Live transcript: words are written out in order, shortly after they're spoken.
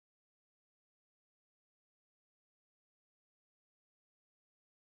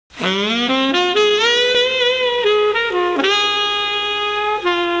The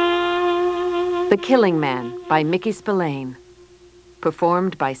Killing Man by Mickey Spillane,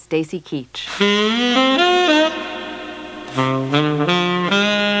 performed by Stacy Keach.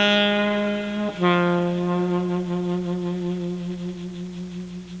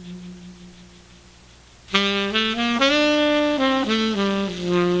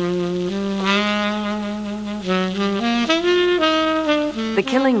 The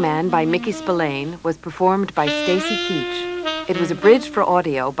Killing Man by Mickey Spillane was performed by Stacy Keach. It was abridged for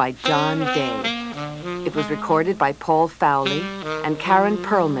audio by John Day. It was recorded by Paul Fowley, and Karen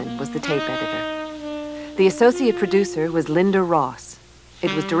Perlman was the tape editor. The associate producer was Linda Ross.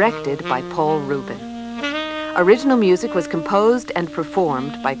 It was directed by Paul Rubin. Original music was composed and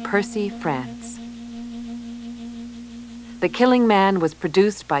performed by Percy France. The Killing Man was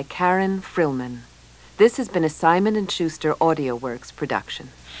produced by Karen Frillman. This has been a Simon & Schuster Audio Works production.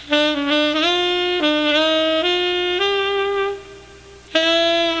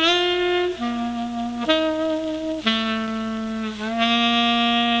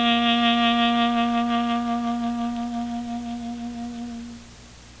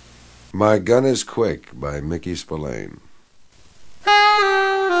 My Gun is Quick by Mickey Spillane.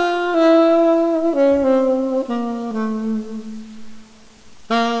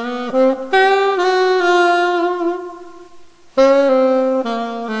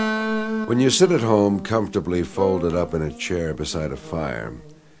 When you sit at home comfortably folded up in a chair beside a fire,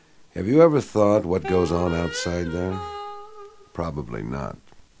 have you ever thought what goes on outside there? Probably not.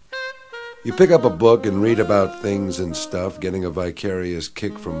 You pick up a book and read about things and stuff, getting a vicarious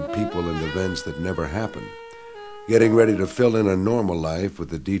kick from people and events that never happen, getting ready to fill in a normal life with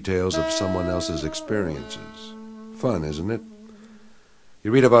the details of someone else's experiences. Fun, isn't it?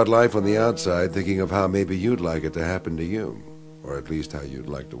 You read about life on the outside, thinking of how maybe you'd like it to happen to you, or at least how you'd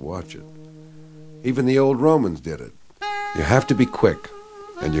like to watch it. Even the old Romans did it. You have to be quick,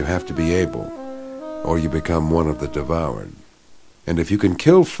 and you have to be able, or you become one of the devoured. And if you can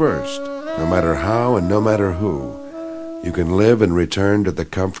kill first, no matter how and no matter who, you can live and return to the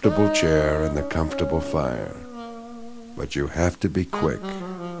comfortable chair and the comfortable fire. But you have to be quick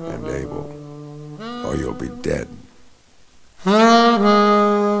and able, or you'll be dead.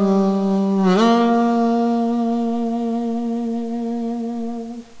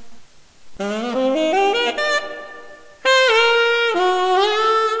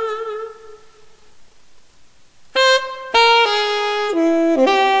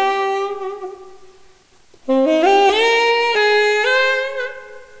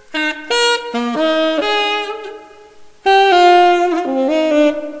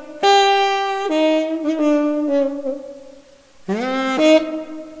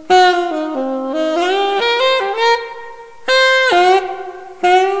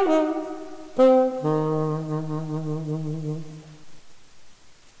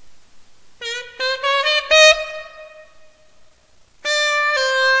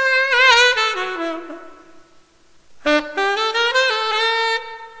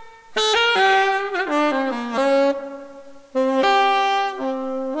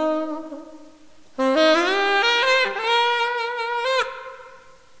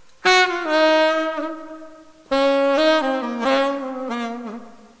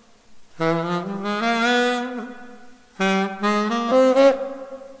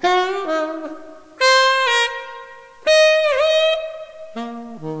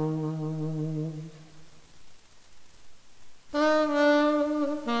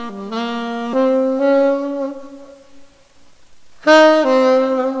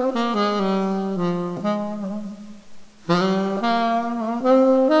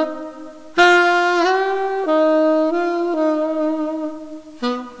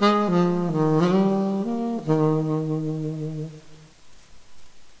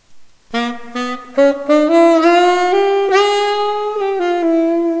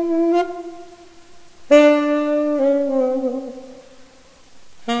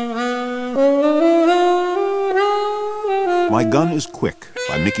 My Gun is Quick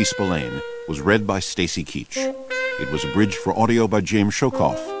by Mickey Spillane was read by Stacy Keach. It was abridged for audio by James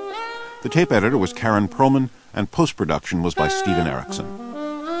Shokoff. The tape editor was Karen Perlman, and post-production was by Stephen Erickson.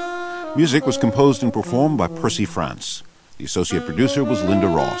 Music was composed and performed by Percy France. The associate producer was Linda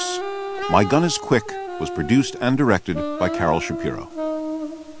Ross. My Gun is Quick was produced and directed by Carol Shapiro.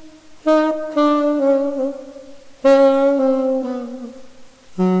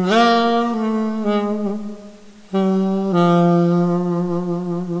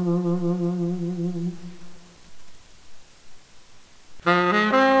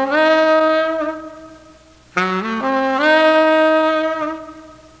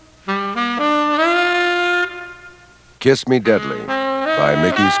 Kiss Me Deadly by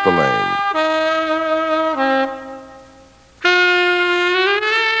Mickey Spillane.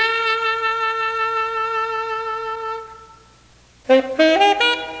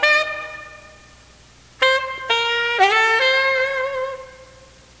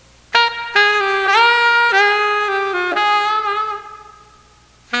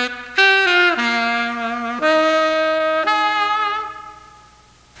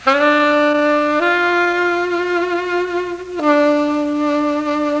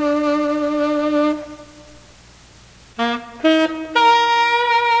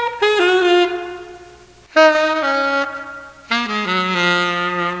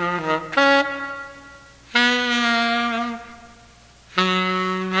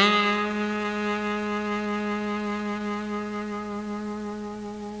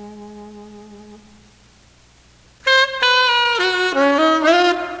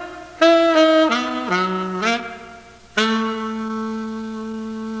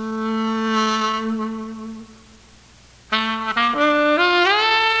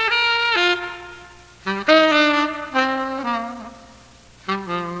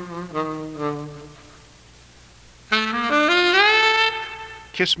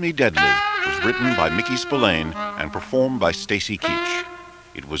 Kiss Me Deadly was written by Mickey Spillane and performed by Stacy Keach.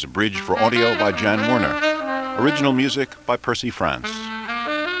 It was abridged for audio by Jan Werner. Original music by Percy France.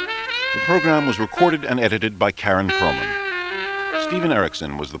 The program was recorded and edited by Karen Perlman. Stephen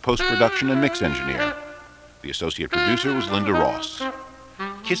Erickson was the post-production and mix engineer. The associate producer was Linda Ross.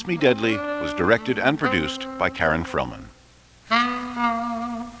 Kiss Me Deadly was directed and produced by Karen Perlman.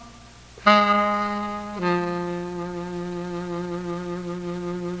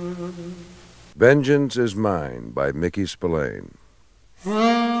 Vengeance is Mine by Mickey Spillane.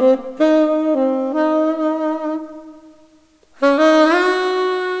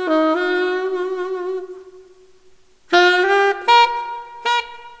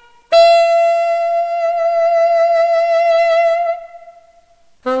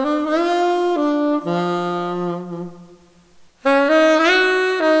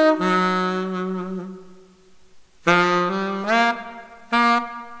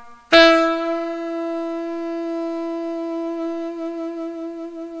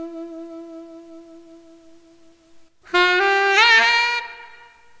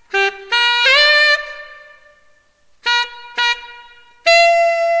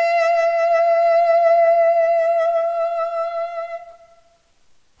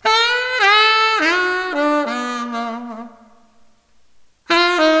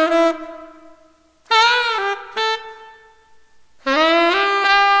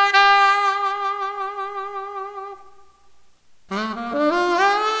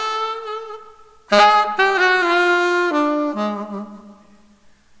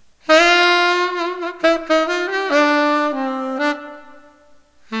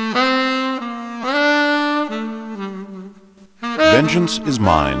 Vengeance is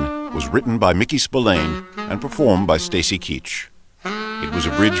Mine was written by Mickey Spillane and performed by Stacy Keach. It was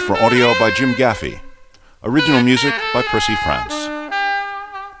abridged for audio by Jim Gaffey. Original music by Percy France.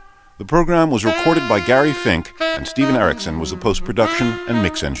 The program was recorded by Gary Fink, and Stephen Erickson was the post-production and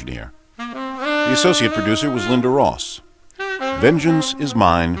mix engineer. The associate producer was Linda Ross. Vengeance is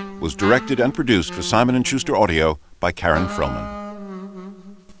Mine was directed and produced for Simon & Schuster Audio by Karen Perlman.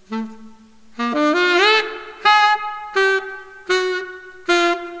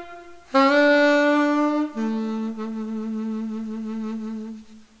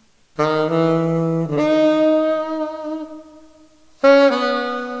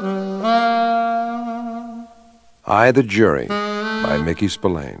 I, the Jury by Mickey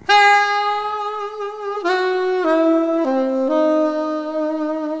Spillane.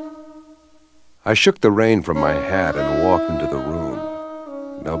 I shook the rain from my hat and walked into the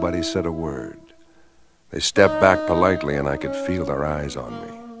room. Nobody said a word. They stepped back politely, and I could feel their eyes on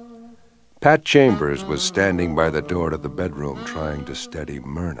me. Pat Chambers was standing by the door to the bedroom trying to steady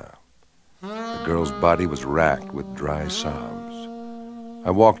Myrna. The girl's body was racked with dry sobs.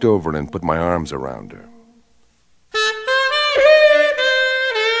 I walked over and put my arms around her.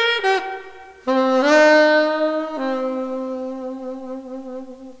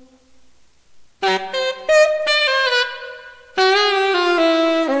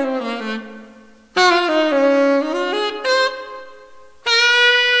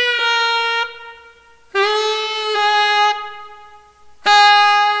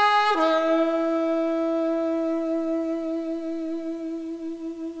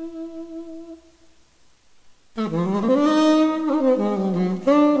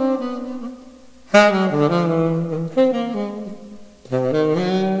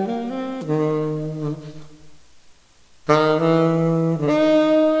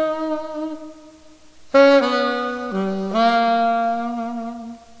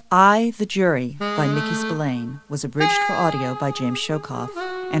 I, the Jury by Mickey Spillane was abridged for audio by James Shokoff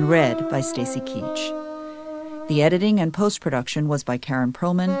and read by Stacy Keach. The editing and post-production was by Karen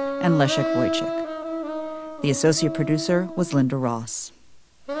Perlman and Leszek Wojcik. The associate producer was Linda Ross.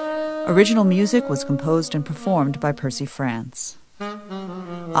 Original music was composed and performed by Percy France.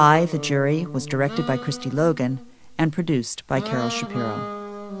 I, the Jury was directed by Christy Logan and produced by Carol Shapiro.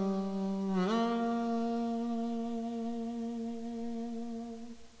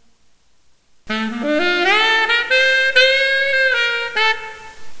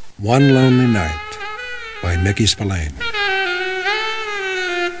 One Lonely Night by Mickey Spillane.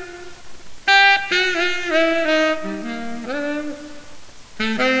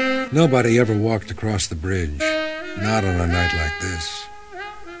 Nobody ever walked across the bridge, not on a night like this.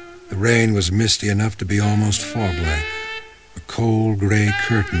 The rain was misty enough to be almost fog-like, a cold gray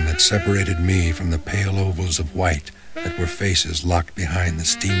curtain that separated me from the pale ovals of white that were faces locked behind the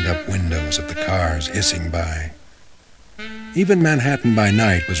steamed-up windows of the cars hissing by. Even Manhattan by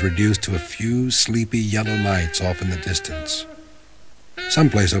night was reduced to a few sleepy yellow lights off in the distance.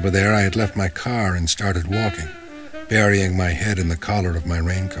 Someplace over there I had left my car and started walking, burying my head in the collar of my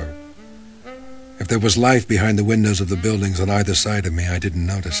raincoat. If there was life behind the windows of the buildings on either side of me, I didn't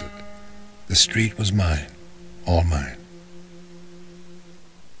notice it. The street was mine, all mine.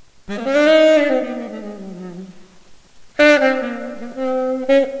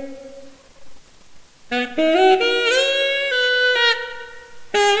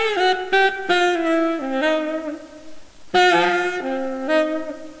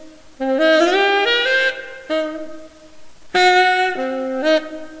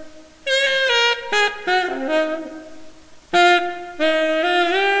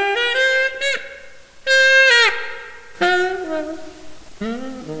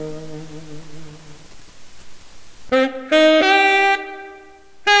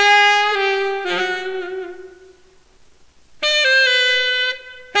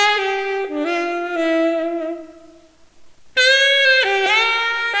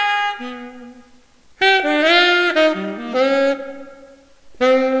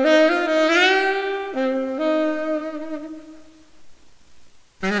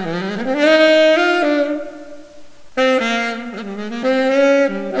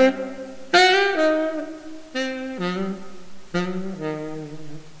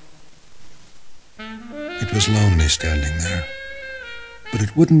 It was lonely standing there, but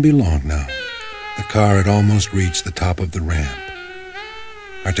it wouldn't be long now. The car had almost reached the top of the ramp.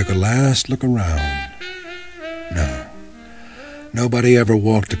 I took a last look around. No, nobody ever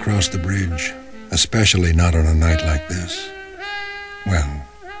walked across the bridge, especially not on a night like this. Well,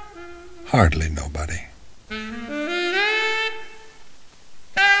 hardly nobody.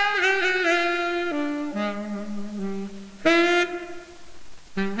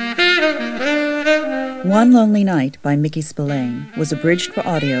 One Lonely Night by Mickey Spillane was abridged for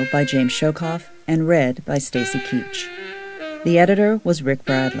audio by James Shokoff and read by Stacy Keach. The editor was Rick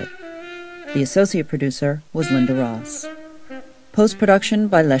Bradley. The associate producer was Linda Ross. Post-production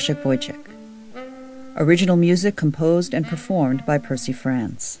by Leszek Wojcik. Original music composed and performed by Percy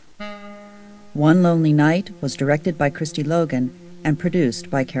France. One Lonely Night was directed by Christy Logan and produced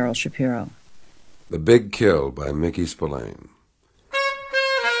by Carol Shapiro. The Big Kill by Mickey Spillane.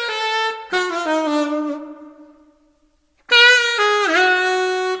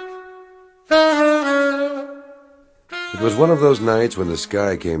 It was one of those nights when the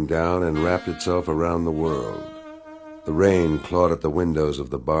sky came down and wrapped itself around the world. The rain clawed at the windows of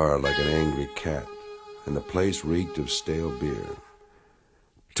the bar like an angry cat, and the place reeked of stale beer.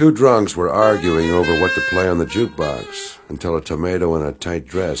 Two drunks were arguing over what to play on the jukebox until a tomato in a tight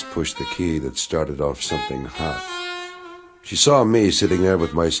dress pushed the key that started off something hot. She saw me sitting there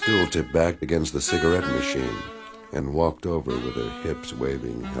with my stool tipped back against the cigarette machine and walked over with her hips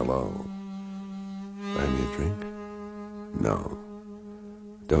waving hello. Buy me a drink? No.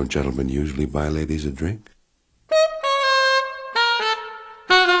 Don't gentlemen usually buy ladies a drink?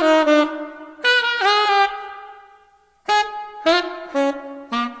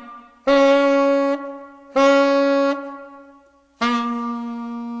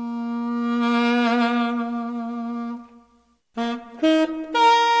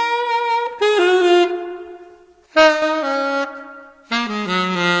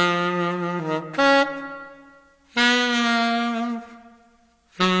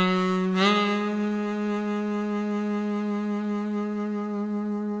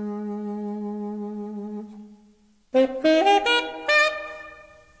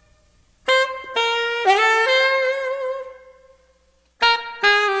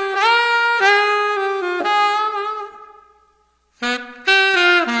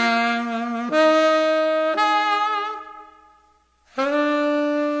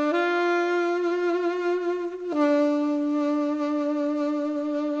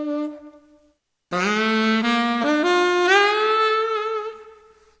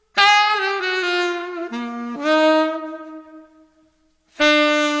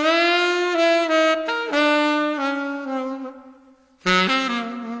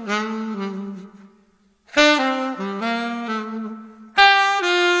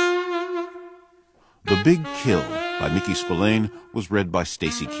 The Big Kill by Mickey Spillane was read by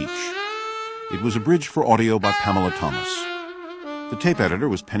Stacy Keach. It was abridged for audio by Pamela Thomas. The tape editor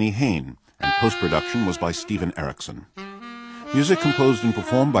was Penny Hain, and post-production was by Stephen Erickson. Music composed and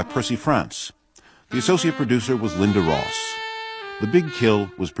performed by Percy France. The associate producer was Linda Ross. The Big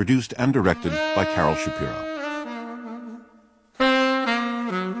Kill was produced and directed by Carol Shapiro.